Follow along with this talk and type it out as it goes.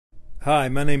Hi,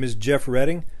 my name is Jeff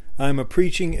Redding. I'm a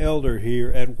preaching elder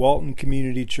here at Walton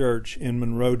Community Church in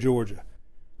Monroe, Georgia.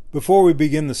 Before we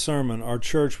begin the sermon, our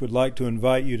church would like to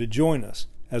invite you to join us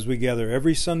as we gather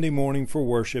every Sunday morning for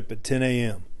worship at 10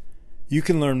 a.m. You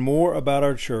can learn more about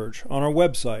our church on our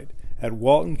website at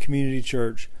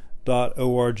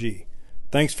waltoncommunitychurch.org.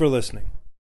 Thanks for listening.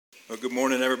 Well, good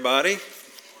morning, everybody.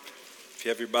 If you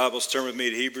have your Bibles, turn with me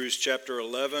to Hebrews chapter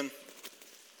 11.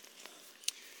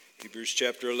 Hebrews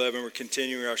chapter 11, we're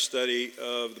continuing our study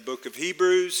of the book of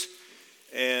Hebrews.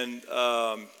 And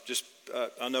I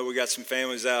know we got some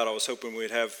families out. I was hoping we'd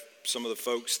have some of the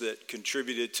folks that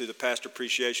contributed to the pastor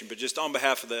appreciation. But just on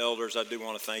behalf of the elders, I do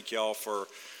want to thank y'all for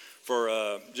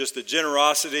just the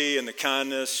generosity and the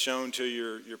kindness shown to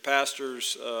your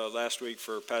pastors last week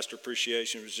for pastor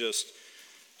appreciation. It was just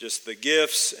the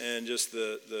gifts and just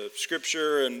the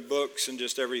scripture and books and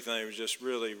just everything. It was just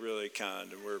really, really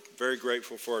kind. And we're very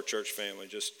grateful for our church family.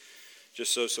 Just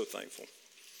so thankful.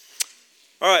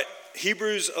 All right,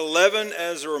 Hebrews 11,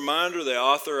 as a reminder, the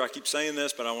author, I keep saying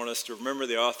this, but I want us to remember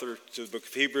the author to the book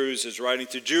of Hebrews is writing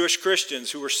to Jewish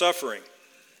Christians who were suffering.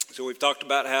 So we've talked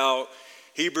about how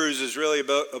Hebrews is really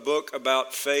a book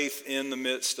about faith in the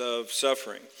midst of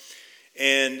suffering.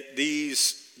 And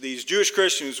these Jewish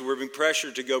Christians were being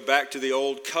pressured to go back to the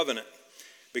old covenant.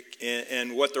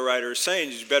 And what the writer is saying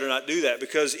is you better not do that,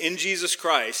 because in Jesus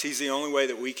Christ, He's the only way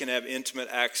that we can have intimate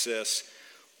access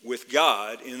with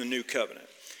God in the new covenant.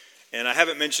 And I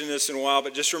haven't mentioned this in a while,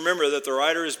 but just remember that the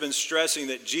writer has been stressing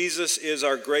that Jesus is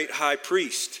our great high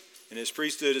priest. And His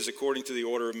priesthood is according to the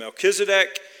order of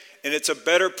Melchizedek. And it's a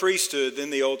better priesthood than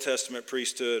the Old Testament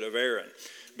priesthood of Aaron.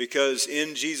 Because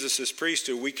in Jesus'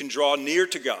 priesthood, we can draw near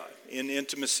to God in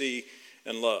intimacy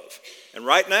and love. And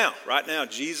right now,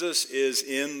 Jesus is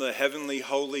in the heavenly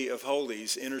holy of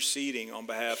holies, interceding on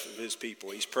behalf of His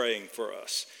people. He's praying for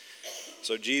us.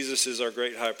 So Jesus is our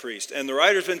great high priest. And the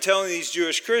writer's been telling these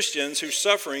Jewish Christians who are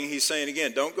suffering, he's saying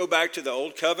again, don't go back to the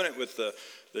old covenant with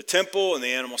the temple and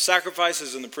the animal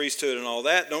sacrifices and the priesthood and all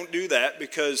that. Don't do that,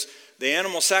 because the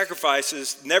animal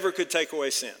sacrifices never could take away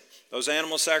sin. Those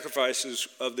animal sacrifices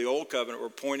of the old covenant were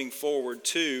pointing forward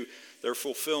to their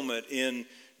fulfillment in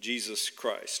Jesus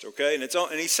Christ. Okay, and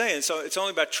he's saying so. It's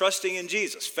only about trusting in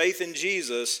Jesus, faith in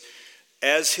Jesus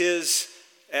as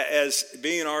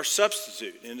being our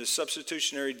substitute in His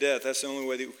substitutionary death. That's the only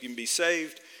way that we can be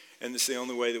saved, and it's the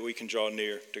only way that we can draw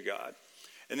near to God.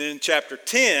 And then in chapter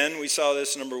 10, we saw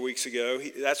this a number of weeks ago.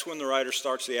 That's when the writer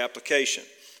starts the application.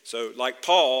 So, like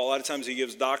Paul, a lot of times he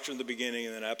gives doctrine at the beginning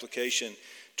and then application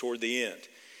toward the end.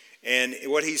 And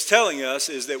what he's telling us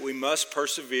is that we must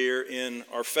persevere in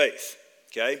our faith.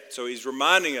 Okay? So he's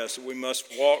reminding us that we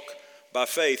must walk by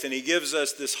faith. And he gives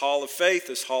us this hall of faith,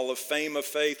 this hall of fame of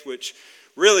faith, which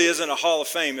really isn't a hall of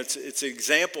fame. It's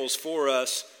examples for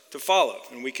us to follow,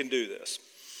 and we can do this.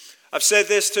 I've said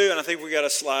this too, and I think we got a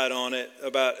slide on it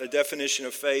about a definition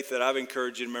of faith that I've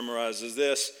encouraged you to memorize is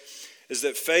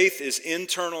that faith is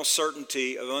internal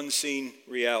certainty of unseen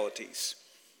realities.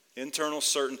 Internal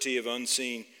certainty of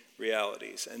unseen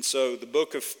realities. And so the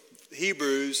book of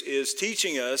Hebrews is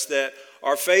teaching us that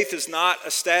our faith is not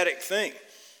a static thing,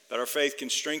 that our faith can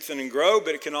strengthen and grow,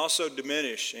 but it can also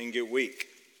diminish and get weak.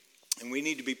 And we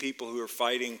need to be people who are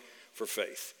fighting for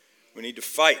faith. We need to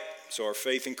fight so our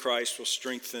faith in Christ will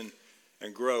strengthen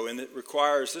and grow. And this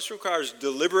requires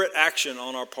deliberate action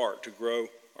on our part to grow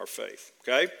our faith.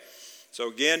 Okay? So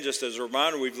again, just as a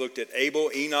reminder, we've looked at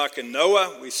Abel, Enoch, and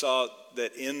Noah. We saw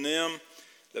that in them,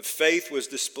 that faith was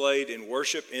displayed in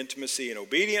worship, intimacy, and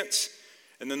obedience.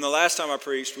 And then the last time I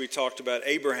preached, we talked about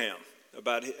Abraham.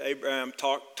 Abraham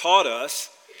taught us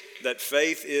that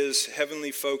faith is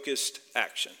heavenly focused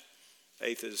action.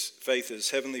 Faith is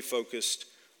heavenly focused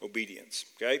obedience.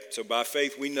 Okay? So by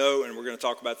faith we know, and we're going to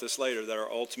talk about this later, that our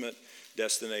ultimate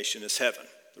destination is heaven,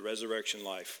 the resurrection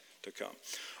life to come.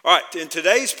 All right, in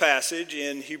today's passage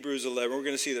in Hebrews 11, we're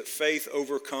going to see that faith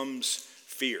overcomes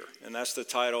fear. And that's the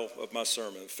title of my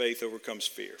sermon, Faith Overcomes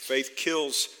Fear. Faith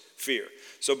kills fear.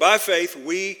 So by faith,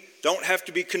 we don't have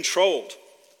to be controlled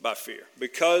by fear,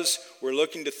 because we're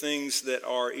looking to things that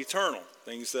are eternal,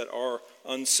 things that are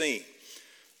unseen.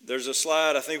 There's a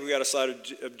slide, I think we got a slide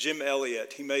of Jim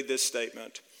Elliot. He made this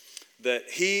statement,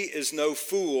 that he is no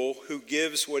fool who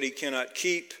gives what he cannot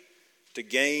keep to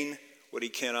gain what he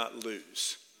cannot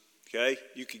lose. Okay?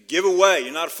 You could give away,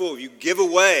 you're not a fool, you give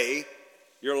away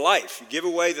your life. You give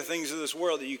away the things of this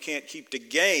world that you can't keep to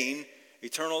gain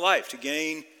eternal life, to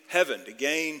gain heaven, to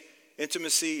gain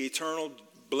intimacy, eternal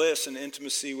bliss and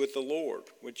intimacy with the Lord,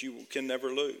 which you can never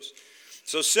lose.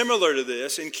 So similar to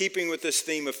this, in keeping with this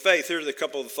theme of faith, here are a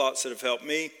couple of thoughts that have helped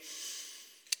me.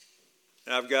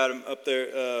 And I've got them up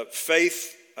there.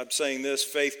 Faith, I'm saying this,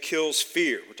 faith kills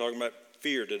fear. We're talking about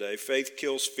fear today. Faith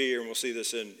kills fear, and we'll see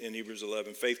this in Hebrews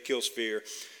 11. Faith kills fear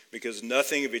because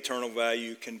nothing of eternal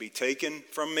value can be taken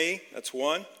from me. That's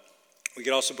one. We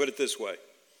could also put it this way.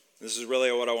 This is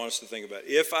really what I want us to think about.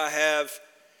 If I have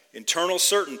internal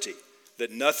certainty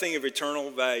that nothing of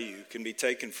eternal value can be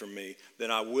taken from me,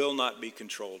 then I will not be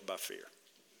controlled by fear.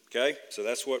 Okay? So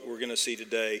that's what we're going to see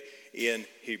today in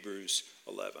Hebrews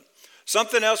 11.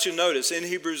 Something else you'll notice in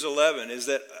Hebrews 11 is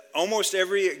that almost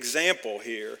every example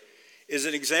here is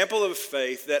an example of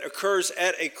faith that occurs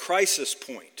at a crisis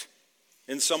point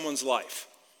in someone's life.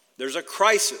 There's a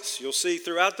crisis. You'll see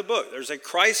throughout the book. There's a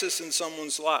crisis in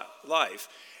someone's life,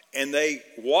 and they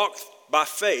walk by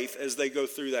faith as they go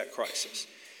through that crisis.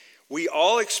 We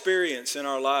all experience in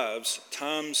our lives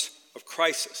times of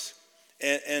crisis.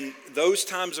 And those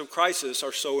times of crisis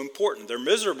are so important. They're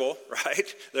miserable,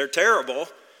 right? They're terrible,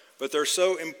 but they're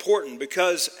so important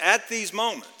because at these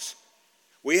moments,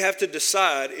 we have to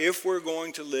decide if we're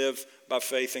going to live by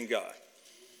faith in God.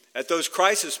 At those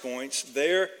crisis points,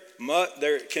 there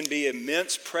can be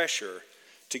immense pressure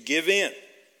to give in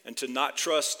and to not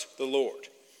trust the Lord.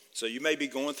 So you may be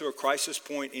going through a crisis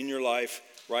point in your life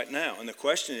right now. And the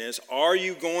question is, are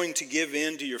you going to give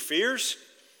in to your fears?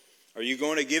 Are you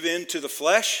going to give in to the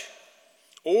flesh?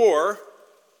 Or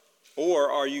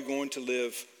are you going to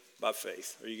live by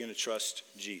faith? Are you going to trust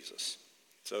Jesus?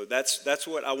 So that's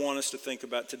what I want us to think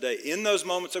about today. In those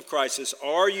moments of crisis,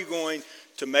 are you going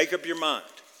to make up your mind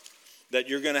that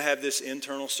you're going to have this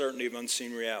internal certainty of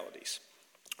unseen realities?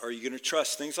 Are you going to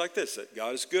trust things like this, that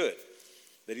God is good,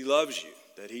 that he loves you,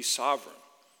 that he's sovereign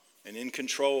and in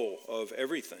control of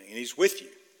everything, and he's with you?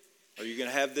 Are you going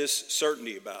to have this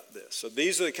certainty about this? So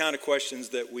these are the kind of questions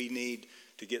that we need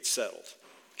to get settled.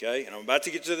 Okay? And I'm about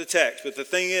to get to the text, but the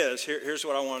thing is, here's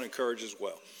what I want to encourage as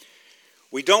well.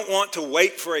 We don't want to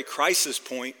wait for a crisis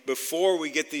point before we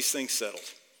get these things settled.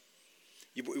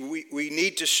 We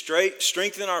need to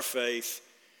strengthen our faith.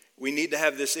 We need to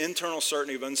have this internal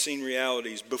certainty of unseen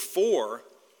realities before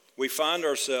we find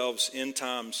ourselves in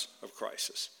times of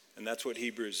crisis. And that's what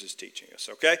Hebrews is teaching us,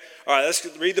 okay? All right, let's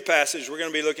read the passage. We're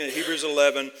going to be looking at Hebrews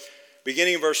 11,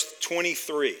 beginning in verse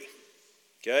 23,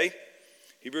 okay?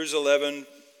 Hebrews 11,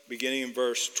 beginning in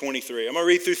verse 23. I'm going to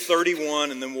read through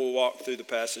 31, and then we'll walk through the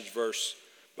passage verse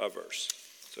by verse.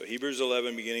 So Hebrews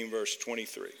 11, beginning in verse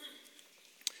 23.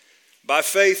 By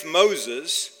faith,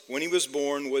 Moses, when he was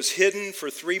born, was hidden for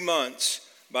 3 months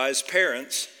by his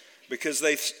parents because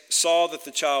they saw that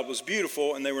the child was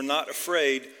beautiful and they were not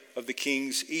afraid of the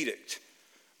king's edict.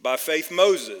 By faith,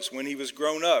 Moses, when he was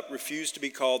grown up, refused to be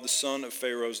called the son of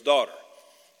Pharaoh's daughter,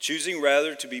 choosing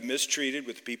rather to be mistreated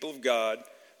with the people of God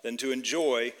than to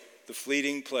enjoy the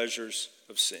fleeting pleasures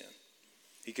of sin.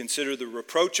 He considered the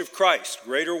reproach of Christ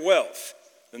greater wealth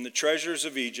than the treasures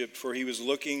of Egypt, for he was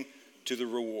looking to the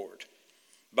reward.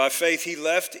 By faith he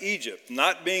left Egypt,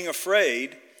 not being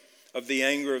afraid of the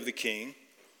anger of the king,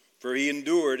 for he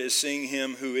endured as seeing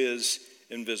him who is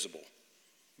invisible.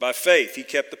 By faith he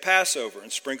kept the Passover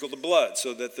and sprinkled the blood,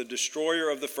 so that the destroyer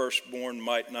of the firstborn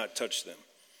might not touch them.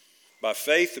 By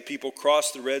faith the people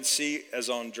crossed the Red Sea as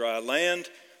on dry land,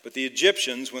 but the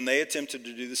Egyptians, when they attempted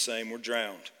to do the same, were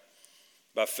drowned.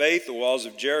 By faith the walls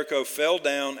of Jericho fell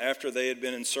down after they had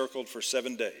been encircled for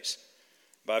 7 days.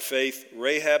 By faith,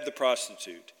 Rahab the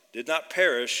prostitute did not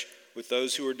perish with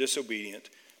those who were disobedient,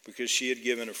 because she had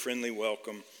given a friendly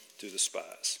welcome to the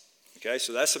spies. Okay,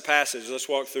 so that's the passage. Let's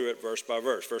walk through it verse by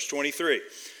verse. Verse 23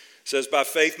 says, by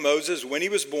faith Moses, when he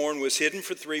was born, was hidden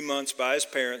for 3 months by his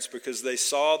parents because they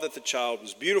saw that the child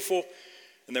was beautiful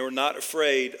and they were not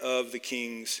afraid of the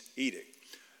king's edict.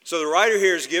 So the writer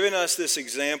here is giving us this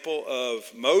example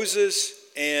of Moses.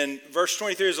 And verse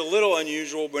 23 is a little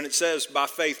unusual when it says, by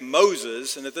faith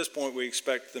Moses, and at this point we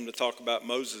expect them to talk about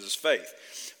Moses'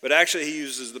 faith. But actually he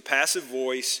uses the passive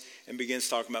voice and begins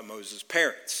talking about Moses'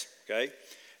 parents, okay?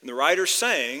 And the writer's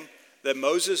saying that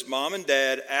Moses' mom and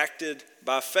dad acted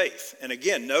by faith. And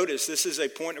again, notice this is a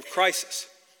point of crisis.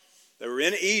 They were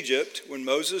in Egypt when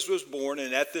Moses was born,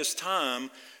 and at this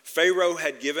time, Pharaoh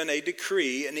had given a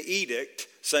decree, an edict,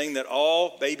 saying that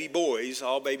all baby boys,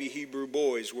 all baby Hebrew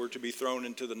boys, were to be thrown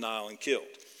into the Nile and killed.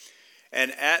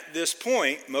 And at this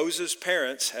point, Moses'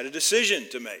 parents had a decision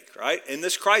to make, right? In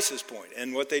this crisis point.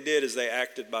 And what they did is they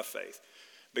acted by faith,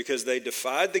 because they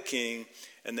defied the king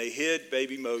and they hid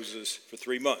baby Moses for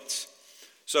 3 months.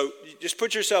 So just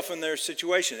put yourself in their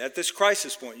situation. At this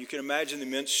crisis point, you can imagine the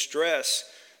immense stress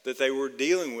that they were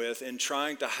dealing with in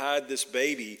trying to hide this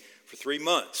baby for 3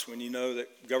 months, when you know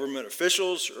that government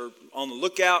officials are on the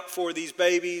lookout for these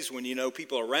babies, when you know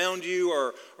people around you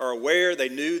are aware. They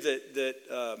knew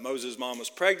that Moses' mom was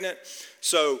pregnant.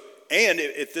 So, and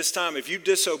at this time, if you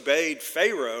disobeyed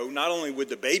Pharaoh, not only would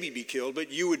the baby be killed, but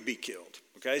you would be killed.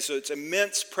 Okay, so it's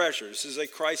immense pressure. This is a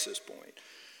crisis point.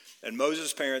 And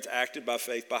Moses' parents acted by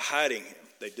faith by hiding him.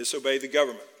 They disobeyed the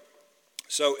government.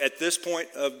 So at this point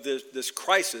of this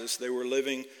crisis, they were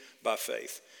living by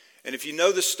faith. And if you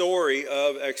know the story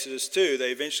of Exodus 2, they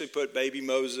eventually put baby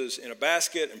Moses in a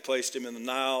basket and placed him in the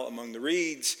Nile among the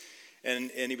reeds.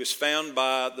 And he was found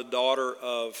by the daughter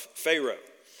of Pharaoh.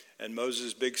 And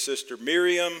Moses' big sister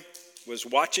Miriam was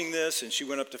watching this, and she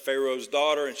went up to Pharaoh's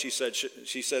daughter, and she said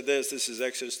this is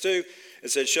Exodus 2. It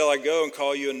said, "Shall I go and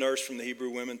call you a nurse from the Hebrew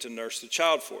women to nurse the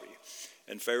child for you?"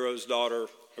 And Pharaoh's daughter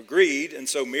agreed. And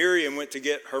so Miriam went to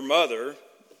get her mother,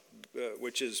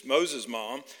 which is Moses'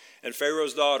 mom. And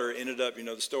Pharaoh's daughter ended up,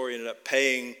 the story, ended up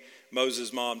paying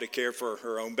Moses' mom to care for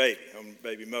her own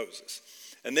baby Moses.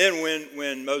 And then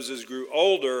when Moses grew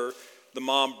older, the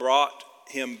mom brought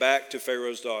him back to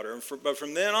Pharaoh's daughter. But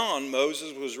from then on,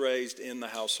 Moses was raised in the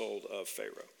household of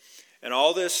Pharaoh. And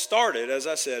all this started, as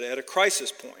I said, at a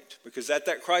crisis point. Because at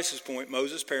that crisis point,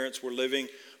 Moses' parents were living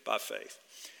by faith.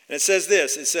 And it says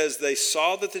this, it says, "They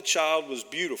saw that the child was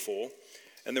beautiful,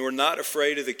 and they were not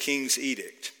afraid of the king's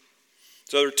edict."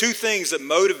 So there are two things that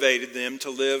motivated them to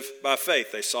live by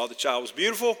faith. They saw the child was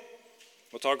beautiful.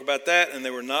 We'll talk about that. And they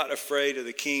were not afraid of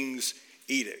the king's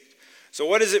edict. So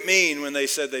what does it mean when they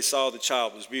said they saw the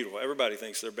child was beautiful? Everybody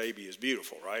thinks their baby is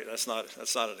beautiful, right? That's not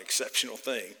an exceptional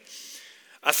thing.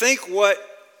 I think what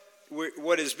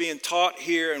is being taught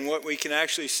here and what we can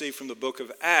actually see from the book of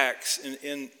Acts,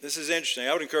 and this is interesting.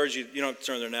 I would encourage you don't have to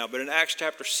turn there now, but in Acts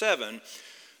chapter 7,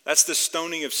 that's the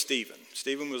stoning of Stephen.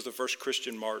 Stephen was the first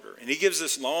Christian martyr. And he gives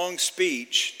this long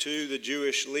speech to the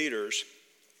Jewish leaders.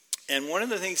 And one of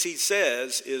the things he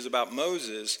says is about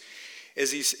Moses,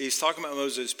 is he's talking about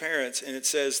Moses' parents, and it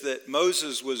says that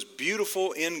Moses was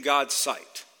beautiful in God's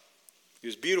sight. He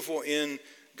was beautiful in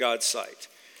God's sight.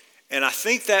 And I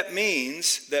think that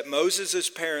means that Moses'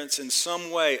 parents in some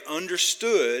way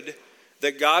understood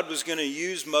that God was going to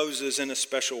use Moses in a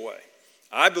special way.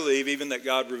 I believe even that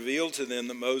God revealed to them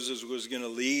that Moses was going to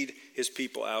lead his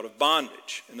people out of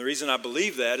bondage. And the reason I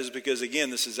believe that is because, again,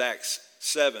 this is Acts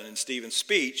 7 in Stephen's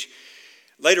speech.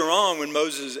 Later on, when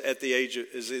Moses is at the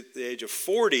age of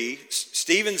 40,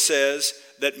 Stephen says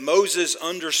that Moses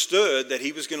understood that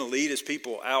he was going to lead his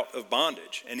people out of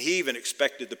bondage. And he even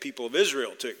expected the people of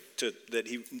Israel to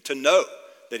know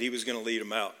that he was going to lead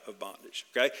them out of bondage.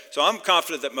 Okay? So I'm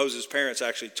confident that Moses' parents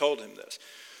actually told him this.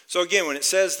 So again, when it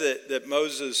says that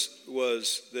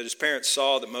his parents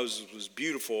saw that Moses was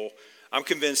beautiful, I'm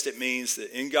convinced it means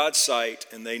that in God's sight,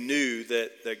 and they knew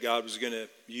that God was going to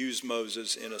use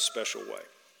Moses in a special way.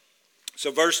 So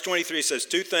verse 23 says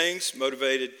two things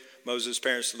motivated Moses'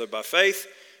 parents to live by faith,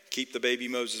 keep the baby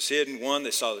Moses hidden. One,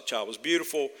 they saw the child was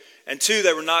beautiful. And two,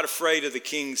 they were not afraid of the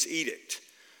king's edict.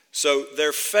 So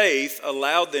their faith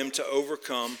allowed them to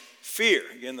overcome fear.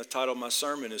 Again, the title of my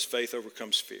sermon is Faith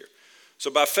Overcomes Fear.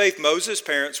 So by faith, Moses'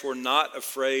 parents were not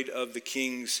afraid of the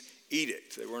king's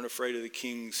edict. They weren't afraid of the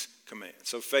king's command.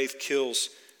 So faith kills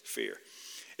fear.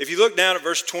 If you look down at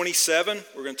verse 27,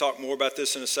 we're going to talk more about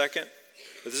this in a second.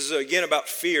 But this is again about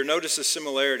fear. Notice the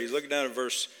similarities. Look down at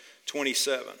verse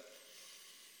 27.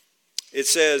 It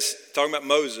says, talking about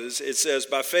Moses, it says,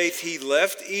 "By faith he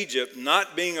left Egypt,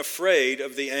 not being afraid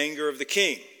of the anger of the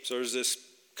king." So there's this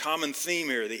common theme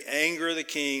here, the anger of the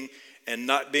king and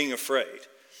not being afraid.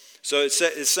 So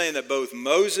it's saying that both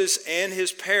Moses and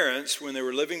his parents, when they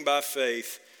were living by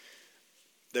faith,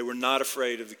 they were not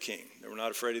afraid of the king. They were not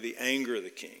afraid of the anger of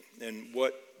the king. And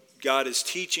what God is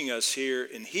teaching us here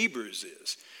in Hebrews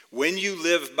is, when you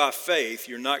live by faith,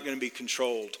 you're not going to be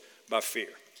controlled by fear.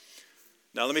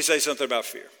 Now let me say something about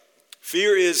fear.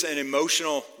 Fear is an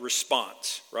emotional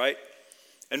response, right?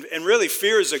 And really,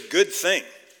 fear is a good thing.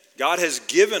 God has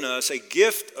given us a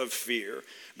gift of fear,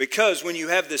 because when you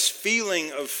have this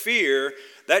feeling of fear,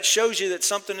 that shows you that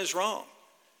something is wrong.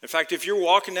 In fact, if you're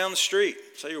walking down the street,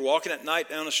 say you're walking at night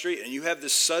down the street, and you have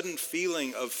this sudden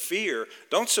feeling of fear,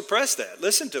 don't suppress that.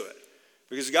 Listen to it,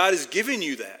 because God has given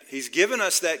you that. He's given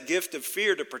us that gift of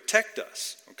fear to protect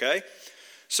us, okay?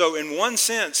 So in one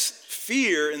sense,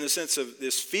 fear, in the sense of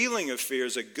this feeling of fear,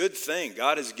 is a good thing.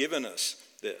 God has given us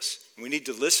this. We need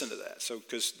to listen to that,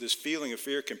 because this feeling of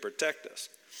fear can protect us.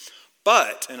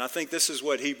 But, and I think this is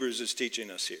what Hebrews is teaching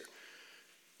us here,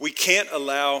 we can't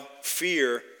allow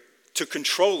fear to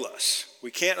control us.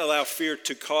 We can't allow fear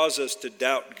to cause us to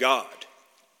doubt God.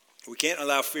 We can't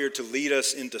allow fear to lead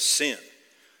us into sin.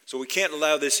 So we can't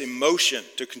allow this emotion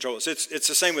to control us. It's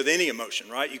the same with any emotion,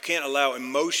 right? You can't allow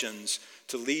emotions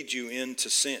to lead you into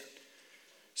sin.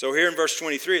 So here in verse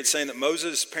 23, it's saying that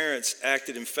Moses' parents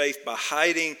acted in faith by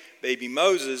hiding baby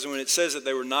Moses. And when it says that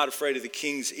they were not afraid of the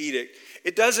king's edict,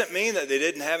 it doesn't mean that they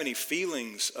didn't have any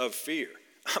feelings of fear.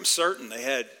 I'm certain they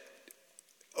had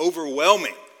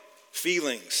overwhelming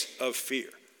feelings of fear.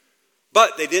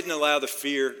 But they didn't allow the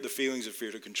feelings of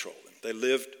fear to control them. They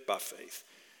lived by faith.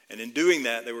 And in doing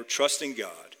that, they were trusting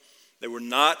God. They were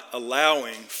not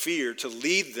allowing fear to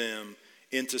lead them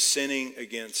into sinning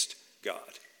against God.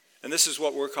 And this is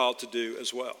what we're called to do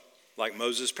as well. Like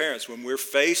Moses' parents, when we're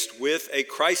faced with a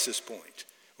crisis point,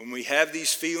 when we have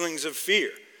these feelings of fear,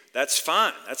 that's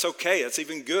fine. That's okay. That's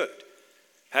even good.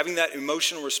 Having that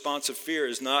emotional response of fear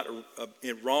is not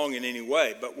wrong in any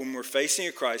way. But when we're facing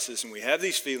a crisis and we have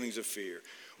these feelings of fear,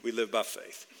 we live by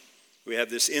faith. We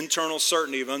have this internal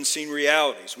certainty of unseen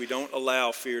realities. We don't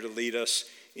allow fear to lead us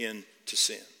into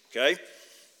sin. Okay?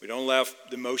 We don't allow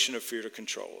the emotion of fear to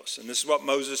control us. And this is what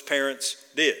Moses' parents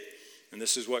did. And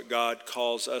this is what God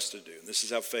calls us to do. And this is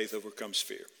how faith overcomes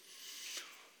fear.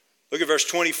 Look at verse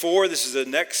 24. This is the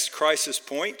next crisis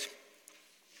point.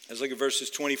 Let's look at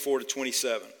verses 24 to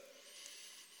 27.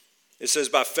 It says,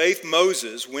 by faith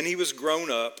Moses, when he was grown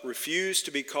up, refused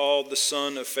to be called the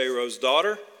son of Pharaoh's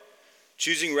daughter,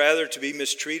 choosing rather to be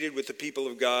mistreated with the people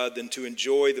of God than to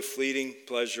enjoy the fleeting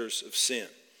pleasures of sin.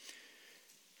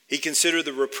 He considered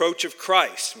the reproach of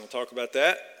Christ, and we'll talk about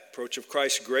that, reproach of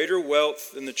Christ, greater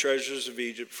wealth than the treasures of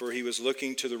Egypt, for he was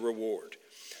looking to the reward.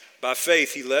 By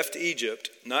faith he left Egypt,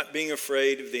 not being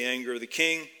afraid of the anger of the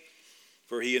king,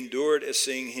 for he endured as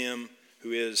seeing him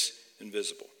who is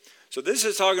invisible. So this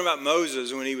is talking about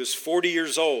Moses when he was 40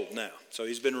 years old now. So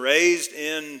he's been raised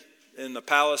in the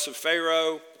palace of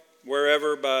Pharaoh,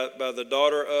 wherever, by the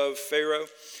daughter of Pharaoh.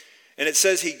 And it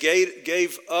says he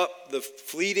gave up the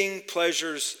fleeting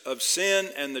pleasures of sin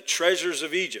and the treasures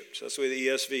of Egypt. That's the way the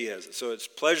ESV has it. So it's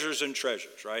pleasures and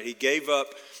treasures, right? He gave up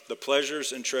the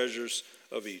pleasures and treasures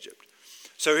of Egypt.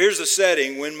 So here's the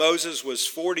setting. When Moses was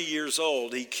 40 years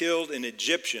old, he killed an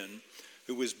Egyptian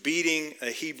who was beating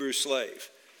a Hebrew slave.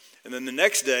 And then the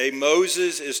next day,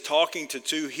 Moses is talking to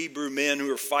two Hebrew men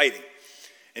who are fighting.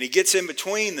 And he gets in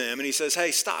between them and he says,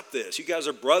 hey, stop this. You guys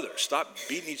are brothers. Stop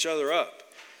beating each other up.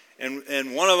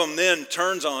 And one of them then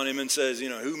turns on him and says,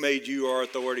 who made you our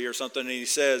authority or something? And he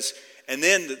says, and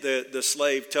then the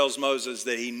slave tells Moses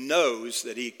that he knows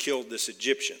that he killed this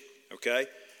Egyptian. Okay?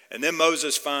 And then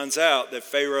Moses finds out that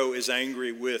Pharaoh is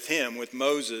angry with him, with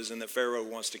Moses, and that Pharaoh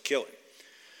wants to kill him.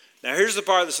 Now here's the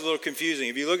part that's a little confusing.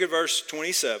 If you look at verse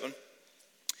 27,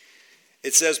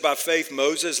 it says, by faith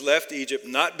Moses left Egypt,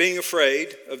 not being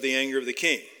afraid of the anger of the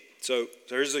king. So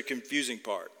here's the confusing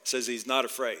part. It says he's not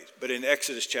afraid. But in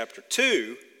Exodus chapter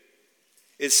 2,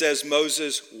 it says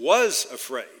Moses was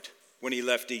afraid when he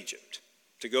left Egypt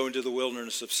to go into the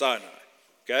wilderness of Sinai.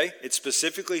 Okay? It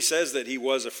specifically says that he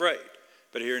was afraid.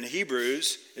 But here in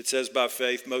Hebrews, it says by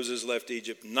faith Moses left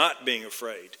Egypt not being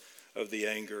afraid of the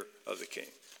anger of the king.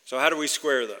 So how do we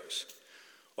square those?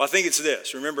 Well, I think it's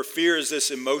this. Remember, fear is this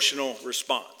emotional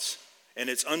response. And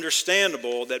it's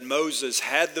understandable that Moses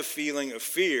had the feeling of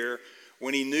fear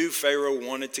when he knew Pharaoh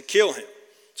wanted to kill him.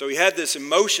 So he had this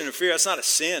emotion of fear. That's not a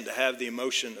sin to have the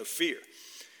emotion of fear.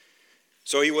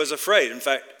 So he was afraid. In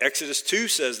fact, Exodus 2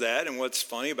 says that. And what's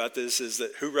funny about this is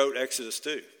that who wrote Exodus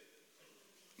 2?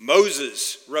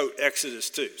 Moses wrote Exodus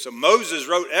 2. So Moses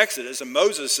wrote Exodus, and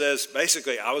Moses says,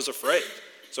 basically, I was afraid.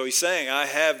 So he's saying, I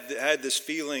have had this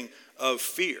feeling of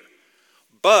fear.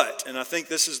 But, and I think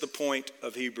this is the point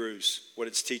of Hebrews, what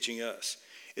it's teaching us,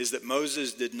 is that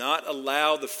Moses did not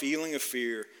allow the feeling of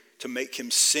fear to make him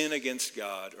sin against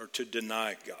God or to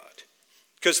deny God.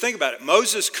 Because think about it.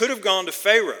 Moses could have gone to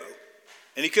Pharaoh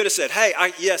and he could have said, hey,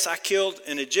 I killed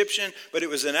an Egyptian, but it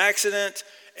was an accident.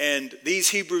 And these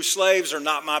Hebrew slaves are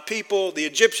not my people. The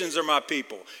Egyptians are my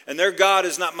people. And their God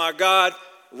is not my God,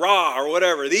 Ra or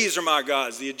whatever. These are my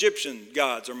gods. The Egyptian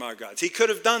gods are my gods. He could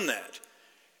have done that.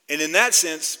 And in that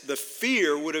sense, the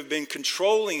fear would have been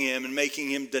controlling him and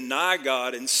making him deny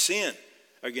God and sin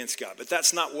against God. But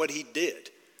that's not what he did.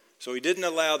 So he didn't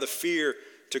allow the fear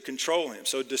to control him.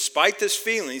 So despite his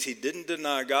feelings, he didn't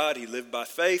deny God. He lived by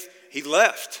faith. He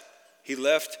left. He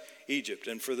left Egypt.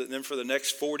 And then for the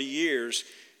next 40 years,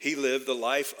 he lived the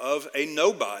life of a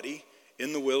nobody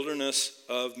in the wilderness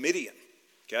of Midian.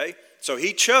 Okay? So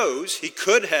he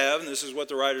could have, and this is what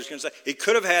the writer's going to say, he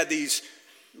could have had these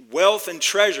wealth and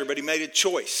treasure, but he made a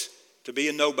choice to be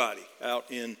a nobody out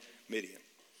in Midian.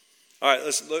 All right,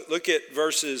 let's look at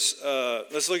verses.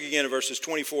 Let's look again at verses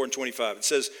 24 and 25. It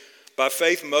says, by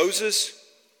faith Moses,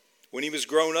 When he was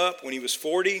grown up, when he was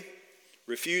 40,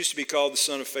 refused to be called the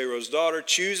son of Pharaoh's daughter,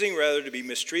 choosing rather to be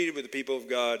mistreated with the people of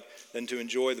God than to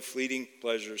enjoy the fleeting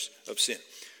pleasures of sin.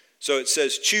 So it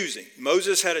says choosing.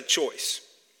 Moses had a choice.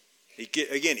 He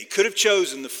could have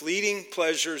chosen the fleeting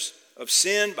pleasures of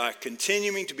sin by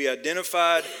continuing to be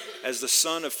identified as the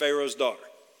son of Pharaoh's daughter.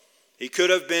 He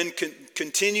could have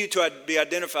continued to be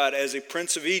identified as a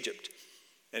prince of Egypt.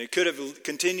 And he could have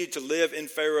continued to live in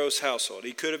Pharaoh's household.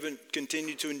 He could have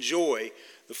continued to enjoy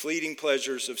the fleeting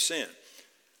pleasures of sin.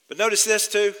 But notice this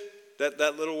too,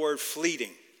 that little word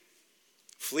fleeting.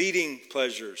 Fleeting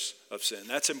pleasures of sin.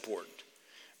 That's important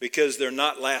because they're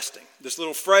not lasting. This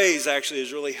little phrase actually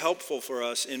is really helpful for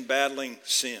us in battling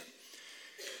sin.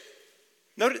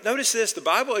 Notice this, the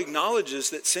Bible acknowledges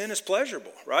that sin is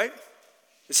pleasurable, right?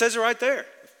 It says it right there.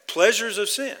 Pleasures of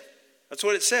sin. That's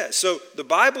what it says. So the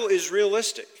Bible is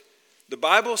realistic. The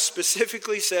Bible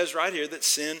specifically says right here that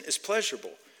sin is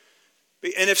pleasurable.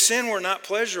 And if sin were not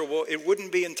pleasurable, it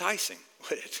wouldn't be enticing,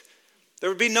 would it? There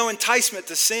would be no enticement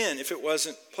to sin if it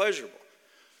wasn't pleasurable.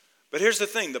 But here's the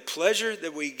thing. The pleasure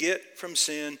that we get from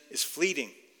sin is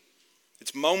fleeting.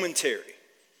 It's momentary.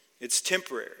 It's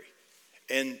temporary.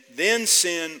 And then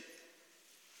sin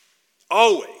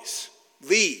always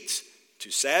leads to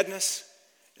sadness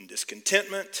and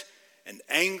discontentment and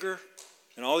anger,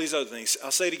 and all these other things.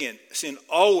 I'll say it again. Sin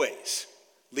always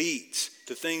leads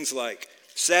to things like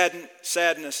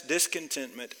sadness,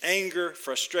 discontentment, anger,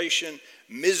 frustration,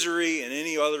 misery, and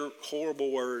any other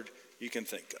horrible word you can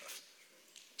think of.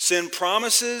 Sin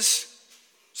promises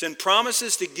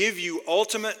to give you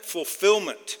ultimate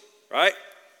fulfillment, right?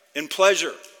 In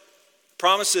pleasure.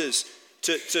 Promises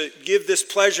to give this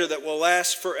pleasure that will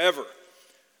last forever.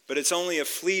 But it's only a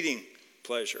fleeting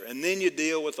pleasure. And then you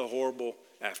deal with the horrible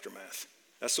aftermath.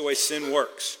 That's the way sin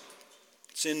works.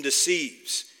 Sin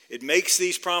deceives. It makes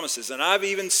these promises. And I've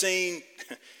even seen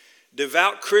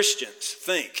devout Christians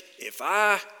think, if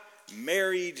I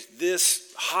married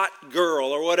this hot girl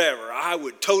or whatever, I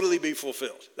would totally be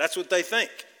fulfilled. That's what they think.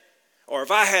 Or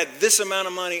if I had this amount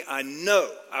of money, I know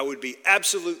I would be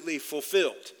absolutely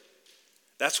fulfilled.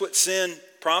 That's what sin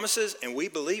promises, and we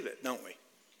believe it, don't we?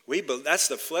 That's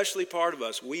the fleshly part of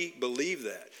us. We believe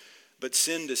that. But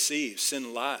sin deceives.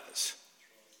 Sin lies.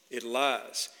 It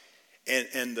lies.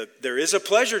 And there is a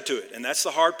pleasure to it. And that's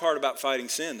the hard part about fighting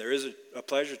sin. There is a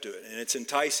pleasure to it. And it's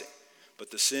enticing.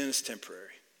 But the sin is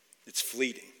temporary. It's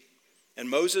fleeting. And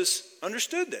Moses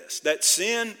understood this. That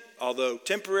sin, although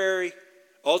temporary,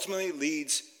 ultimately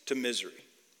leads to misery.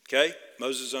 Okay?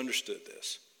 Moses understood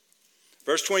this.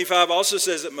 Verse 25 also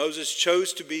says that Moses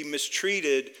chose to be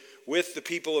mistreated with the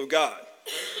people of God.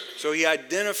 So he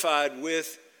identified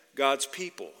with God's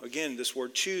people. Again, this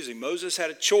word choosing. Moses had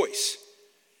a choice.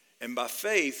 And by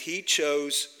faith, he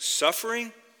chose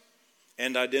suffering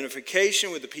and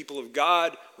identification with the people of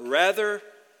God rather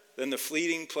than the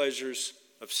fleeting pleasures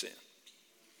of sin.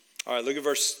 All right, look at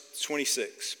verse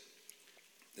 26.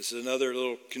 This is another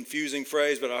little confusing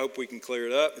phrase, but I hope we can clear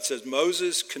it up. It says,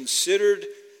 Moses considered,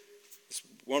 this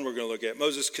one we're going to look at,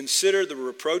 Moses considered the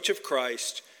reproach of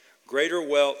Christ greater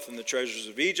wealth than the treasures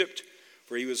of Egypt,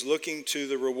 for he was looking to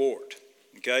the reward.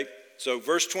 Okay? So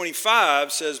verse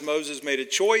 25 says Moses made a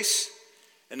choice,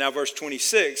 and now verse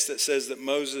 26 that says that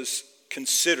Moses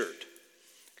considered.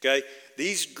 Okay?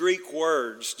 These Greek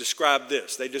words describe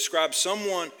this. They describe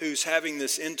someone who's having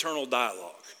this internal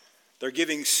dialogue. They're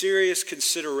giving serious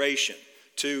consideration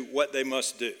to what they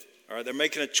must do. All right? They're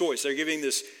making a choice. They're giving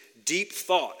this deep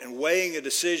thought and weighing a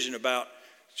decision about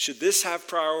should this have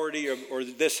priority or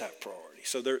this have priority.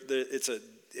 So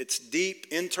it's deep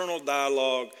internal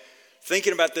dialogue,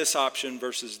 thinking about this option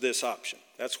versus this option.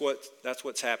 That's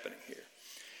what's happening here.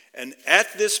 And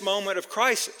at this moment of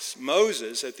crisis,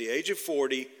 Moses, at the age of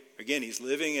 40, again, he's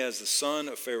living as the son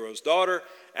of Pharaoh's daughter.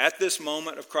 At this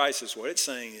moment of crisis, what it's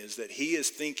saying is that he is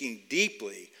thinking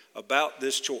deeply about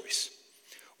this choice.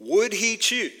 Would he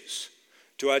choose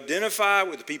to identify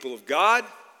with the people of God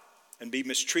and be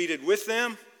mistreated with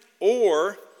them,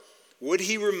 or would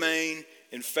he remain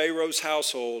in Pharaoh's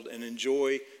household and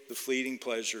enjoy the fleeting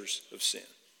pleasures of sin?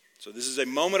 So this is a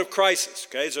moment of crisis,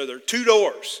 okay? So there are two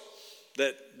doors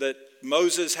that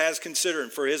Moses has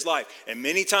considering for his life. And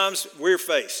many times we're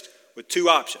faced with two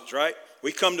options, right?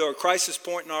 We come to a crisis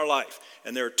point in our life,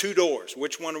 and there are two doors.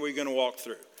 Which one are we going to walk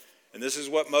through? And this is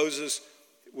what Moses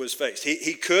was faced.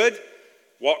 He could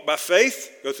walk by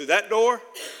faith, go through that door,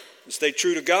 and stay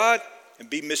true to God, and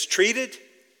be mistreated.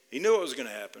 He knew what was going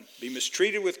to happen. Be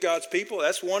mistreated with God's people.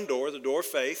 That's one door, the door of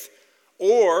faith.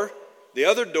 Or the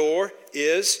other door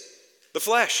is the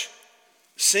flesh,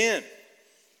 sin.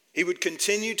 He would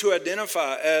continue to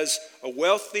identify as a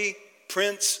wealthy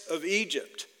prince of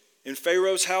Egypt in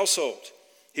Pharaoh's household.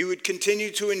 He would continue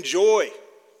to enjoy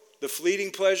the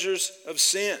fleeting pleasures of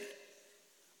sin.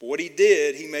 But what he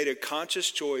did, he made a conscious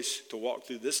choice to walk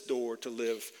through this door to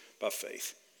live by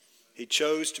faith. He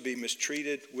chose to be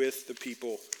mistreated with the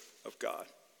people of God.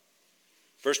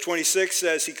 Verse 26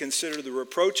 says he considered the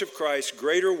reproach of Christ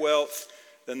greater wealth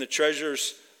than the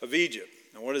treasures of Egypt.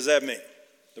 Now what does that mean?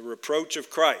 The reproach of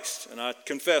Christ. And I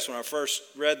confess, when I first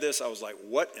read this, I was like,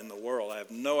 what in the world? I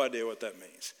have no idea what that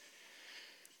means.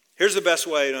 Here's the best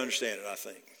way to understand it, I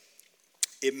think.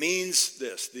 It means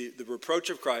this. The reproach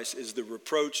of Christ is the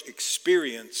reproach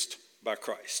experienced by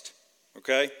Christ.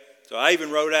 Okay? So I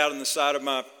even wrote out on the side of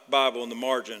my Bible in the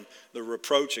margin, the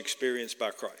reproach experienced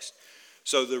by Christ.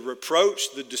 So the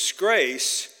reproach, the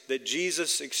disgrace that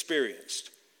Jesus experienced.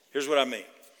 Here's what I mean.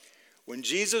 When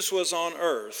Jesus was on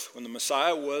earth, when the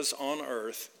Messiah was on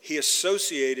earth, he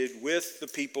associated with the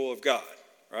people of God,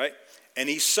 right? And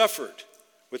he suffered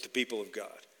with the people of God.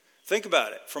 Think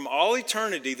about it. From all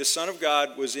eternity, the Son of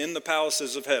God was in the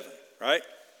palaces of heaven, right?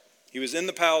 He was in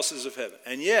the palaces of heaven.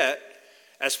 And yet,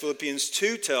 as Philippians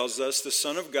 2 tells us, the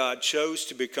Son of God chose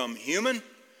to become human,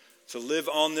 to live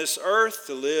on this earth,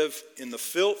 to live in the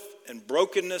filth and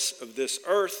brokenness of this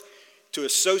earth, to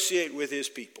associate with his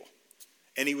people.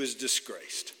 And he was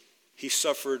disgraced. He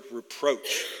suffered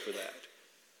reproach for that.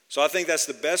 So I think that's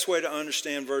the best way to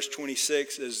understand verse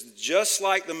 26 is just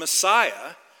like the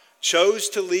Messiah chose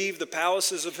to leave the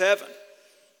palaces of heaven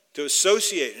to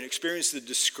associate and experience the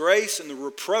disgrace and the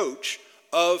reproach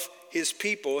of his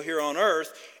people here on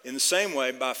earth, in the same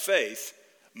way, by faith,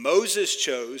 Moses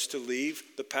chose to leave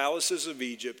the palaces of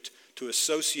Egypt to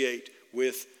associate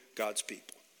with God's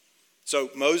people. So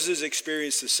Moses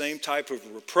experienced the same type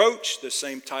of reproach, the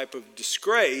same type of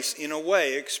disgrace, in a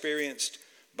way experienced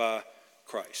by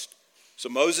Christ. So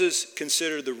Moses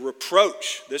considered the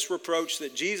reproach, this reproach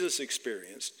that Jesus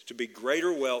experienced, to be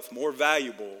greater wealth, more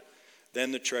valuable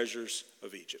than the treasures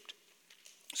of Egypt.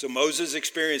 So Moses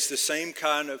experienced the same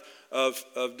kind of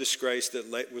disgrace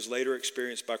that was later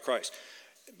experienced by Christ.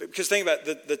 Because think about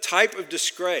it, the type of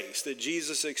disgrace that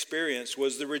Jesus experienced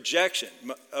was the rejection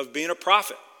of being a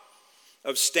prophet,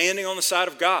 of standing on the side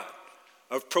of God,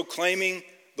 of proclaiming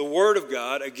the word of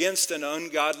God against an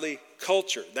ungodly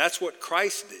culture. That's what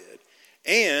Christ did,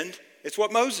 and it's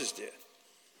what Moses did.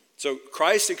 So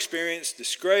Christ experienced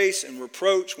disgrace and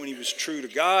reproach when he was true to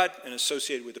God and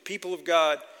associated with the people of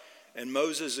God, and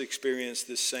Moses experienced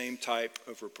this same type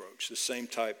of reproach, the same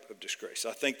type of disgrace.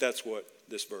 I think that's what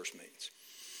this verse means.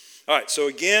 All right, so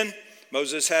again,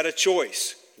 Moses had a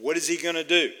choice. What is he going to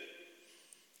do?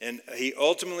 And he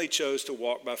ultimately chose to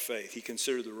walk by faith. He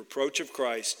considered the reproach of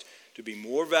Christ to be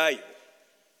more valuable,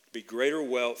 to be greater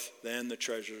wealth than the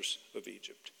treasures of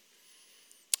Egypt.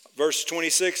 Verse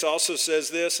 26 also says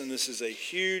this, and this is a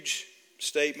huge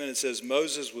statement. It says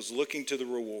Moses was looking to the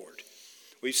reward.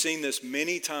 We've seen this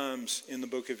many times in the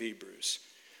book of Hebrews.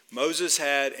 Moses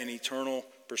had an eternal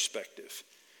perspective.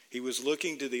 He was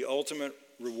looking to the ultimate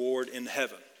reward in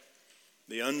heaven,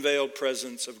 the unveiled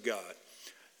presence of God.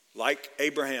 Like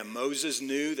Abraham, Moses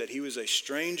knew that he was a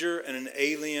stranger and an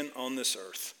alien on this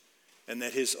earth, and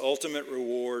that his ultimate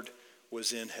reward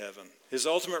was in heaven. His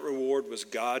ultimate reward was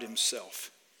God himself.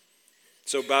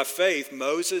 So by faith,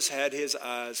 Moses had his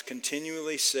eyes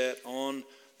continually set on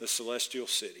the celestial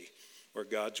city where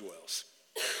God dwells.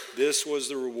 This was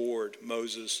the reward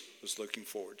Moses was looking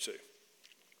forward to.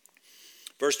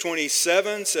 Verse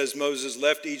 27 says Moses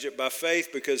left Egypt by faith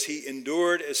because he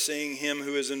endured as seeing him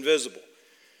who is invisible.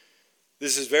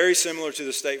 This is very similar to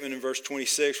the statement in verse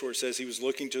 26 where it says he was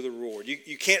looking to the reward.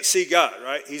 You can't see God,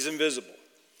 right? He's invisible.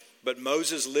 But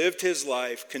Moses lived his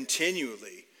life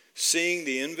continually seeing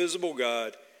the invisible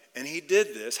God, and he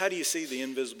did this. How do you see the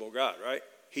invisible God, right?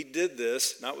 He did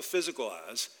this not with physical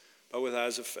eyes, but with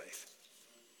eyes of faith.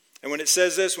 And when it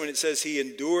says this, when it says he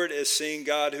endured as seeing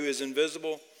God who is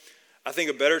invisible, I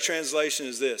think a better translation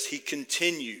is this: he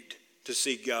continued to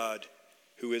see God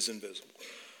who is invisible.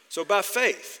 So by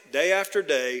faith, day after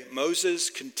day, Moses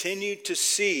continued to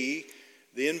see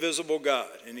the invisible God,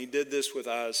 and he did this with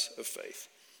eyes of faith.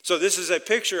 So this is a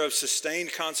picture of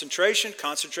sustained concentration,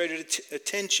 concentrated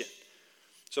attention.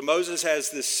 So Moses has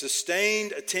this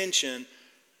sustained attention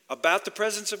about the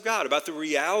presence of God, about the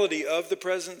reality of the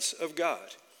presence of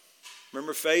God.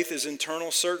 Remember, faith is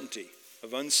internal certainty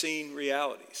of unseen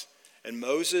realities. And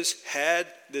Moses had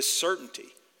this certainty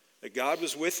that God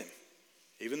was with him,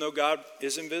 even though God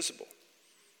is invisible.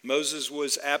 Moses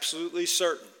was absolutely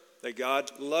certain that God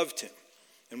loved him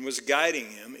and was guiding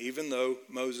him, even though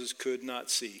Moses could not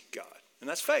see God. And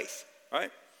that's faith,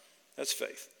 right? That's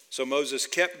faith. So Moses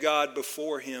kept God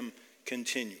before him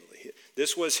continually.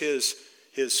 This was his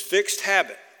fixed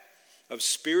habit of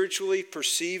spiritually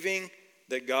perceiving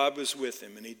that God was with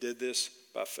him, and he did this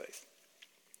by faith.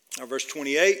 Now, verse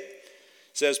 28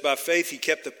 says, by faith he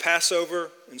kept the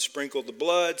Passover and sprinkled the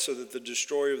blood so that the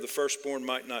destroyer of the firstborn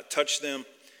might not touch them.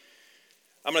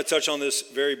 I'm going to touch on this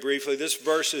very briefly. This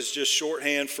verse is just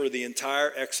shorthand for the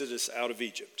entire Exodus out of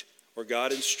Egypt, where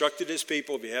God instructed his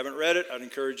people. If you haven't read it, I'd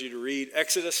encourage you to read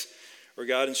Exodus, where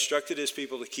God instructed his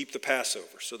people to keep the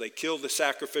Passover. So they killed the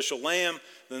sacrificial lamb,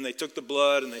 then they took the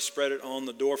blood and they spread it on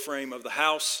the doorframe of the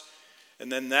house.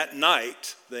 And then that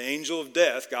night, the angel of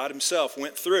death, God himself,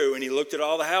 went through and he looked at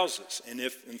all the houses. And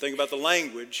think about the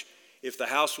language, if the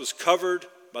house was covered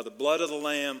by the blood of the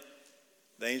lamb,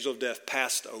 the angel of death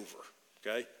passed over.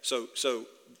 Okay? So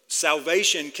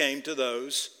salvation came to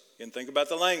those, and think about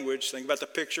the language, think about the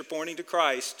picture pointing to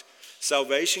Christ.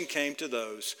 Salvation came to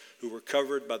those who were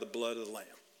covered by the blood of the lamb.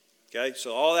 Okay?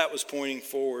 So all that was pointing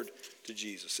forward to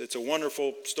Jesus. It's a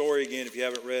wonderful story. Again, if you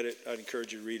haven't read it, I'd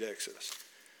encourage you to read Exodus.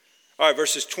 All right,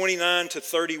 verses 29 to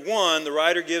 31, the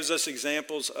writer gives us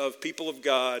examples of people of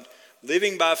God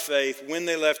living by faith when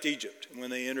they left Egypt and when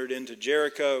they entered into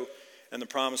Jericho and the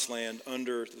promised land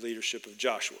under the leadership of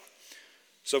Joshua.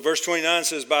 So verse 29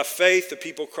 says, by faith the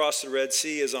people crossed the Red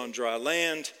Sea as on dry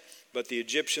land, but the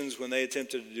Egyptians, when they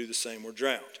attempted to do the same, were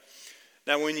drowned.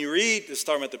 Now when you read, this is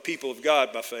talking about the people of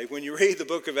God by faith, when you read the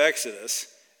book of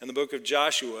Exodus and the book of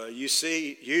Joshua, you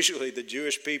see usually the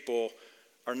Jewish people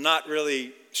are not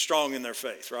really strong in their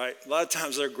faith, right? A lot of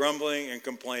times they're grumbling and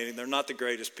complaining. They're not the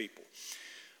greatest people.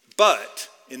 But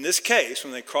in this case,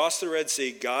 when they crossed the Red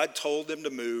Sea, God told them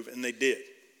to move, and they did.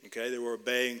 Okay, they were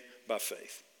obeying by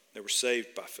faith. They were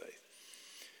saved by faith.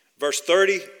 Verse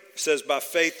 30 says, by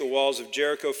faith the walls of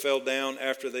Jericho fell down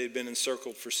after they had been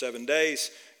encircled for 7 days.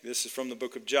 This is from the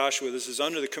book of Joshua. This is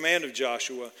under the command of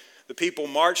Joshua. The people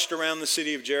marched around the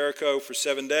city of Jericho for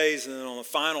 7 days, and then on the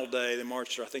final day, they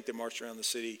marched around the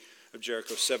city of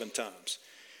Jericho 7 times.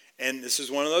 And this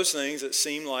is one of those things that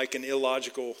seemed like an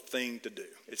illogical thing to do.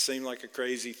 It seemed like a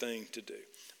crazy thing to do.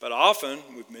 But often,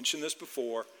 we've mentioned this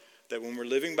before, that when we're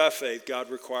living by faith, God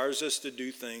requires us to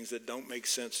do things that don't make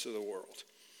sense to the world.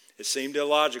 It seemed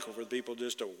illogical for the people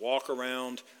just to walk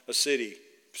around a city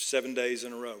 7 days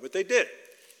in a row. But they did it.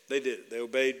 They did it. They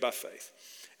obeyed by faith.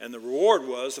 And the reward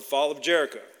was the fall of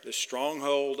Jericho, the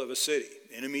stronghold of a city,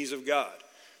 enemies of God.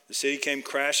 The city came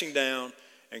crashing down,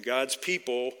 and God's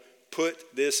people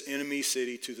put this enemy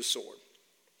city to the sword.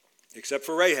 Except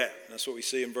for Rahab. That's what we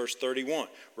see in verse 31.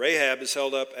 Rahab is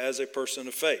held up as a person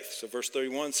of faith. So verse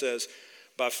 31 says,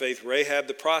 by faith Rahab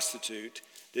the prostitute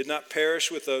did not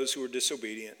perish with those who were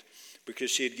disobedient,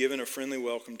 because she had given a friendly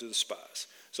welcome to the spies.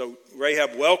 So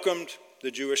Rahab welcomed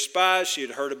the Jewish spies. She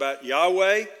had heard about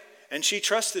Yahweh, and she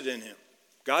trusted in him.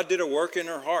 God did a work in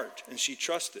her heart, and she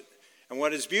trusted. And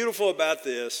what is beautiful about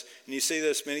this, and you see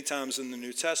this many times in the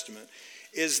New Testament,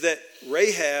 is that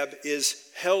Rahab is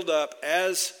held up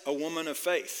as a woman of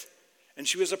faith. And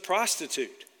she was a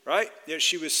prostitute, right? Yet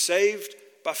she was saved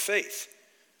by faith.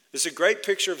 It's a great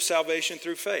picture of salvation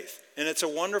through faith. And it's a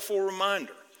wonderful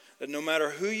reminder that no matter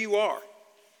who you are,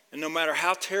 and no matter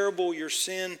how terrible your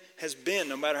sin has been,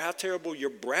 no matter how terrible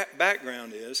your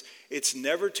background is, it's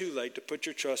never too late to put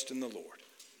your trust in the Lord,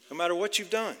 no matter what you've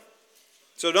done.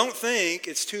 So don't think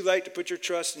it's too late to put your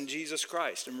trust in Jesus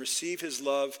Christ and receive his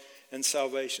love and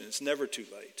salvation. It's never too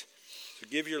late. So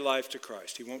give your life to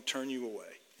Christ. He won't turn you away.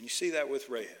 And you see that with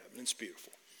Rahab, and it's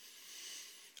beautiful.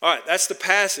 All right, that's the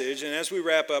passage. And as we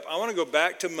wrap up, I want to go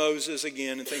back to Moses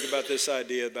again and think about this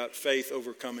idea about faith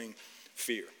overcoming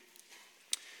fear.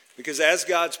 Because as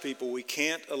God's people, we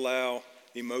can't allow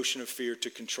the emotion of fear to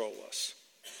control us.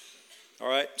 All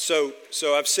right, so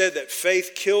I've said that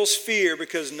faith kills fear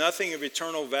because nothing of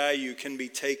eternal value can be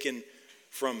taken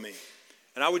from me.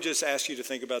 And I would just ask you to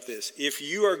think about this. If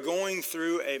you are going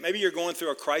through maybe you're going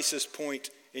through a crisis point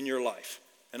in your life.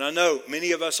 And I know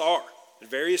many of us are at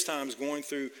various times going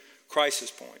through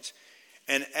crisis points.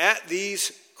 And at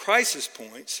these crisis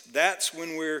points, that's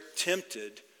when we're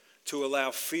tempted to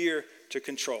allow fear to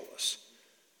control us.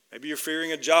 Maybe you're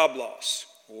fearing a job loss,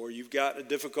 or you've got a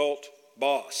difficult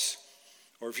boss.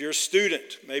 Or if you're a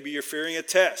student, maybe you're fearing a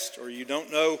test, or you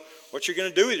don't know what you're going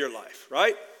to do with your life,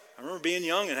 right? I remember being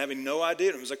young and having no idea.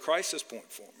 It was a crisis point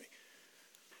for me.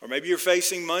 Or maybe you're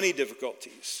facing money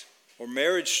difficulties, or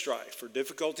marriage strife, or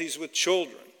difficulties with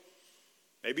children.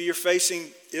 Maybe you're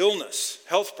facing illness,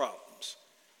 health problems.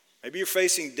 Maybe you're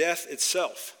facing death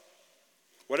itself.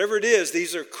 Whatever it is,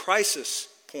 these are crisis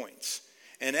points.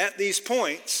 And at these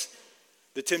points,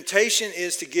 The temptation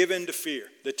is to give in to fear.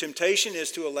 The temptation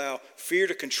is to allow fear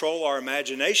to control our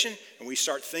imagination, and we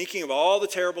start thinking of all the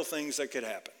terrible things that could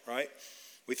happen, right?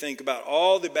 We think about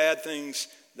all the bad things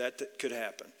that could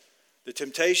happen. The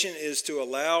temptation is to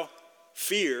allow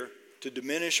fear to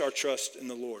diminish our trust in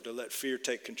the Lord, to let fear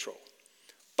take control.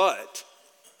 But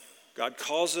God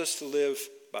calls us to live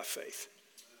by faith.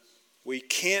 We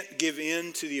can't give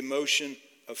in to the emotion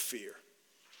of fear.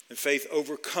 And faith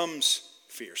overcomes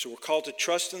fear. So we're called to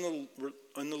trust in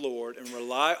the Lord and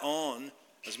rely on,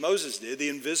 as Moses did, the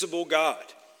invisible God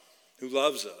who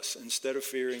loves us instead of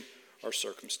fearing our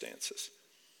circumstances.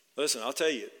 Listen, I'll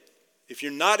tell you, if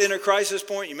you're not in a crisis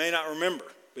point, you may not remember,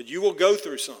 but you will go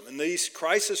through some. And these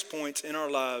crisis points in our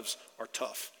lives are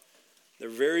tough. They're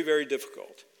very, very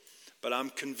difficult. But I'm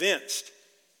convinced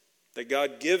that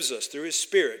God gives us, through His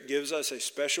Spirit, gives us a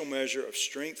special measure of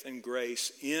strength and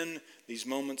grace in these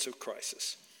moments of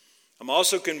crisis. I'm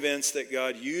also convinced that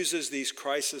God uses these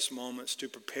crisis moments to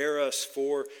prepare us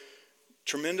for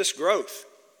tremendous growth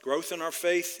in our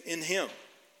faith in Him.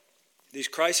 These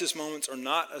crisis moments are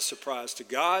not a surprise to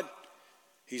God.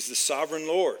 He's the sovereign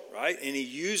Lord, right? And He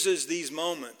uses these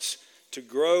moments to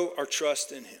grow our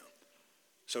trust in Him.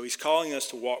 So He's calling us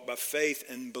to walk by faith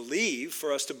and believe,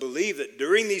 for us to believe that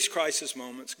during these crisis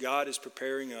moments, God is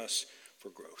preparing us for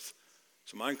growth.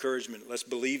 So my encouragement, let's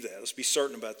believe that. Let's be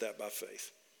certain about that by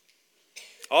faith.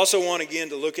 I also want again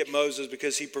to look at Moses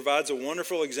because he provides a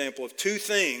wonderful example of two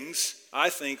things, I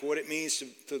think, what it means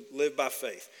to live by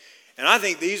faith. And I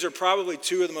think these are probably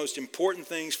two of the most important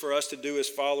things for us to do as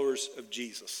followers of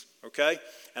Jesus, okay?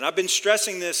 And I've been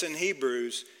stressing this in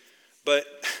Hebrews, but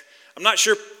I'm not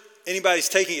sure anybody's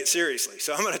taking it seriously.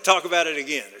 So I'm going to talk about it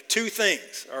again. There are two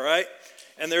things, all right?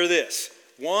 And they're this.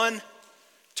 One,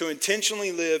 to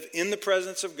intentionally live in the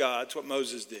presence of God. That's what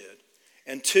Moses did.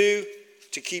 And two,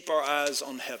 to keep our eyes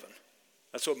on heaven.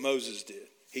 That's what Moses did.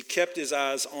 He kept his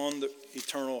eyes on the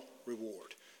eternal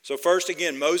reward. So first,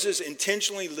 again, Moses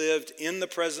intentionally lived in the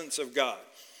presence of God.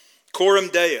 Coram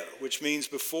Deo, which means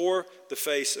before the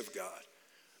face of God.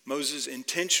 Moses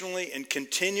intentionally and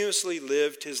continuously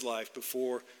lived his life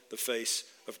before the face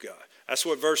of God. That's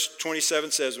what verse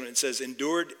 27 says when it says,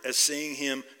 endured as seeing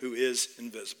Him who is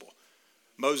invisible.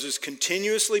 Moses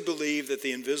continuously believed that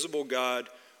the invisible God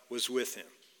was with him.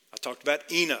 I talked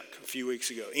about Enoch a few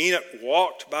weeks ago. Enoch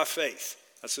walked by faith.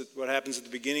 That's what happens at the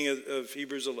beginning of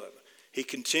Hebrews 11. He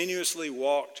continuously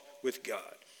walked with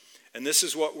God. And this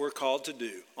is what we're called to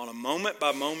do on a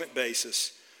moment-by-moment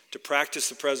basis to practice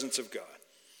the presence of God,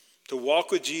 to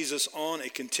walk with Jesus on a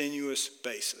continuous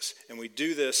basis. And we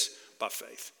do this by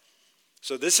faith.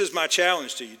 So this is my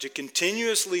challenge to you, to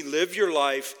continuously live your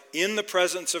life in the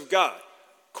presence of God,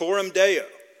 coram Deo,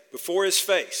 before His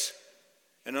face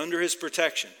and under His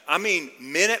protection. I mean,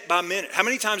 minute by minute. How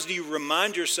many times do you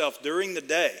remind yourself during the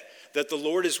day that the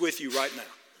Lord is with you right now,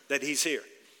 that He's here?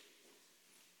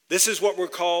 This is what we're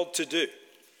called to do,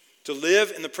 to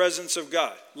live in the presence of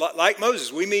God. Like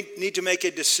Moses, we need to make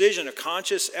a decision, a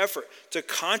conscious effort, to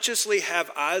consciously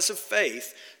have eyes of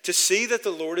faith to see that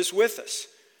the Lord is with us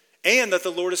and that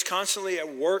the Lord is constantly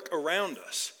at work around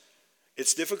us.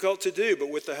 It's difficult to do,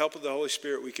 but with the help of the Holy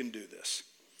Spirit, we can do this.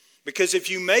 Because if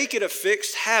you make it a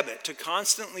fixed habit to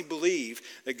constantly believe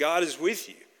that God is with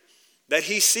you, that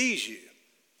He sees you,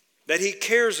 that He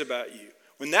cares about you,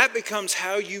 when that becomes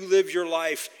how you live your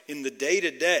life in the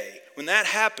day-to-day, when that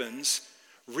happens,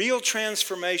 real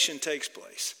transformation takes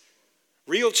place.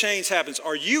 Real change happens.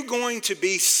 Are you going to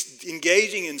be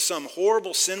engaging in some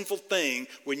horrible, sinful thing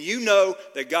when you know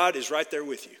that God is right there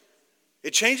with you?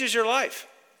 It changes your life.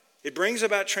 It brings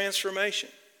about transformation.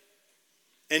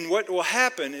 And what will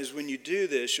happen is when you do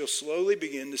this, you'll slowly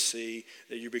begin to see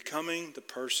that you're becoming the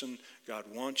person God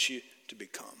wants you to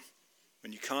become.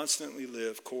 When you constantly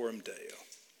live coram Deo.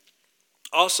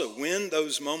 Also, when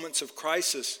those moments of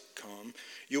crisis come,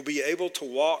 you'll be able to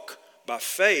walk by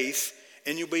faith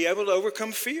and you'll be able to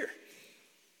overcome fear.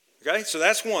 Okay, so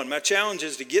that's one. My challenge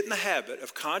is to get in the habit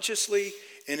of consciously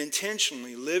and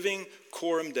intentionally living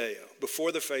coram Deo,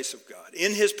 before the face of God,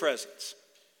 in His presence,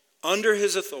 under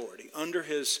His authority, under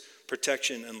His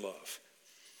protection and love.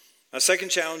 My second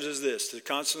challenge is this, to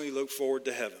constantly look forward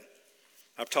to heaven.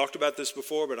 I've talked about this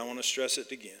before, but I want to stress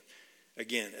it again.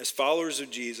 Again, as followers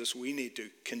of Jesus, we need to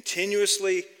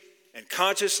continuously and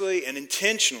consciously and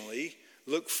intentionally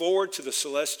look forward to the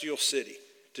celestial city,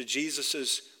 to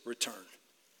Jesus' return,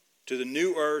 to the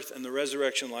new earth and the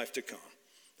resurrection life to come.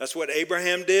 That's what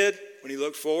Abraham did when he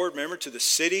looked forward, remember, to the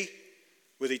city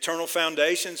with eternal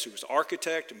foundations, whose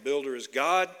architect and builder is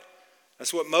God.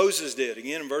 That's what Moses did,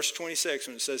 again in verse 26,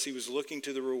 when it says he was looking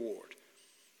to the reward.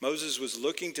 Moses was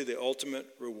looking to the ultimate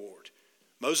reward.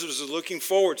 Moses was looking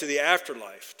forward to the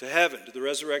afterlife, to heaven, to the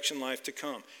resurrection life to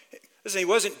come. Listen, he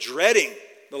wasn't dreading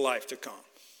the life to come.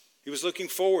 He was looking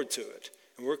forward to it.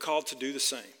 And we're called to do the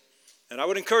same. And I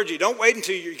would encourage you, don't wait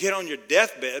until you get on your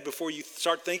deathbed before you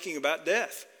start thinking about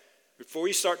death. Before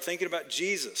you start thinking about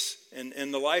Jesus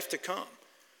and the life to come.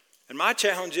 And my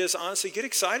challenge is, honestly, get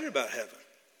excited about heaven.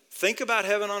 Think about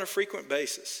heaven on a frequent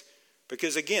basis.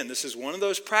 Because again, this is one of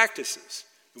those practices.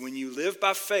 When you live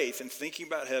by faith and thinking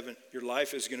about heaven, your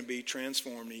life is going to be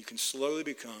transformed and you can slowly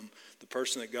become the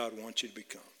person that God wants you to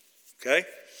become. Okay?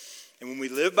 And when we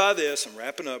live by this, I'm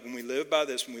wrapping up, when we live by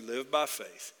this, when we live by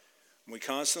faith, when we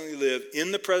constantly live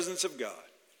in the presence of God,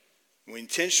 when we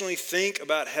intentionally think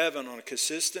about heaven on a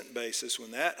consistent basis,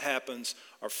 when that happens,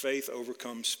 our faith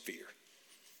overcomes fear.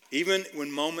 Even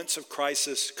when moments of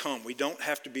crisis come, we don't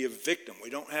have to be a victim. We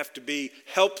don't have to be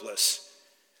helpless.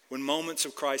 When moments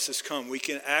of crisis come, we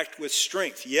can act with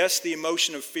strength. Yes, the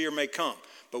emotion of fear may come,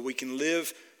 but we can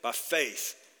live by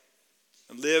faith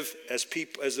and live as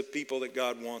the people that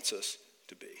God wants us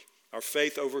to be. Our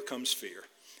faith overcomes fear.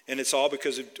 And it's all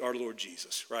because of our Lord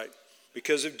Jesus, right?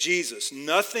 Because of Jesus,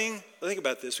 think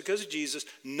about this, because of Jesus,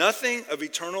 nothing of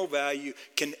eternal value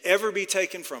can ever be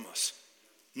taken from us.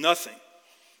 Nothing.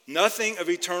 Nothing of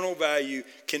eternal value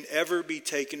can ever be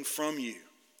taken from you,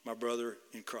 my brother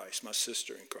in Christ, my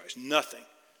sister in Christ. Nothing.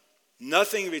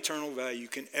 Nothing of eternal value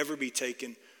can ever be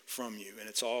taken from you. And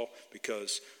it's all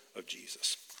because of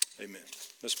Jesus. Amen.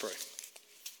 Let's pray.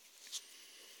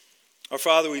 Our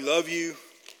Father, we love you.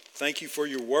 Thank you for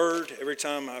your word. Every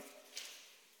time I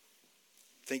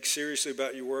think seriously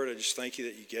about your word, I just thank you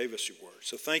that you gave us your word.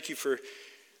 So thank you for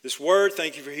this word.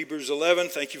 Thank you for Hebrews 11.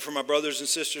 Thank you for my brothers and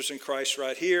sisters in Christ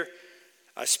right here.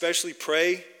 I especially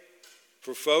pray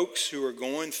for folks who are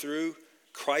going through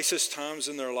crisis times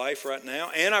in their life right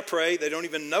now. And I pray they don't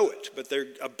even know it, but they're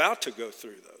about to go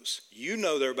through those. You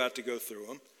know they're about to go through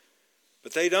them,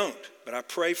 but they don't. But I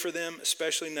pray for them,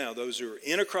 especially now, those who are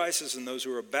in a crisis and those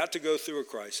who are about to go through a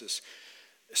crisis,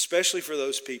 especially for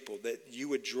those people, that you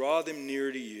would draw them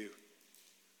near to you,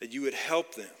 that you would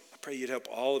help them. I pray you'd help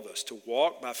all of us to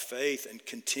walk by faith and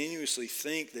continuously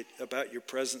think about your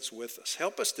presence with us.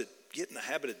 Help us to get in the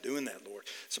habit of doing that, Lord.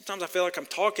 Sometimes I feel like I'm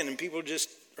talking and people just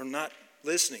are not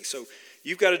listening. So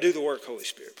you've got to do the work, Holy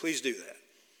Spirit. Please do that.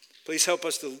 Please help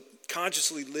us to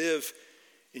consciously live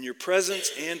in your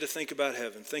presence and to think about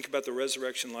heaven. Think about the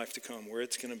resurrection life to come, where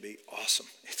it's going to be awesome.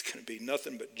 It's going to be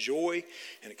nothing but joy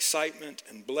and excitement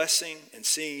and blessing and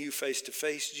seeing you face to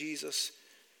face, Jesus.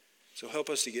 So help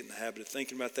us to get in the habit of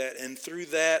thinking about that. And through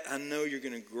that, I know you're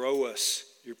going to grow us.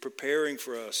 You're preparing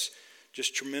for us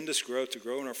just tremendous growth, to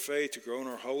grow in our faith, to grow in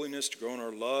our holiness, to grow in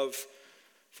our love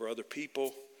for other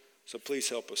people. So please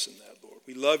help us in that, Lord.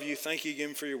 We love you. Thank you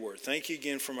again for your word. Thank you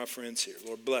again for my friends here.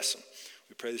 Lord, bless them.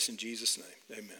 We pray this in Jesus' name. Amen.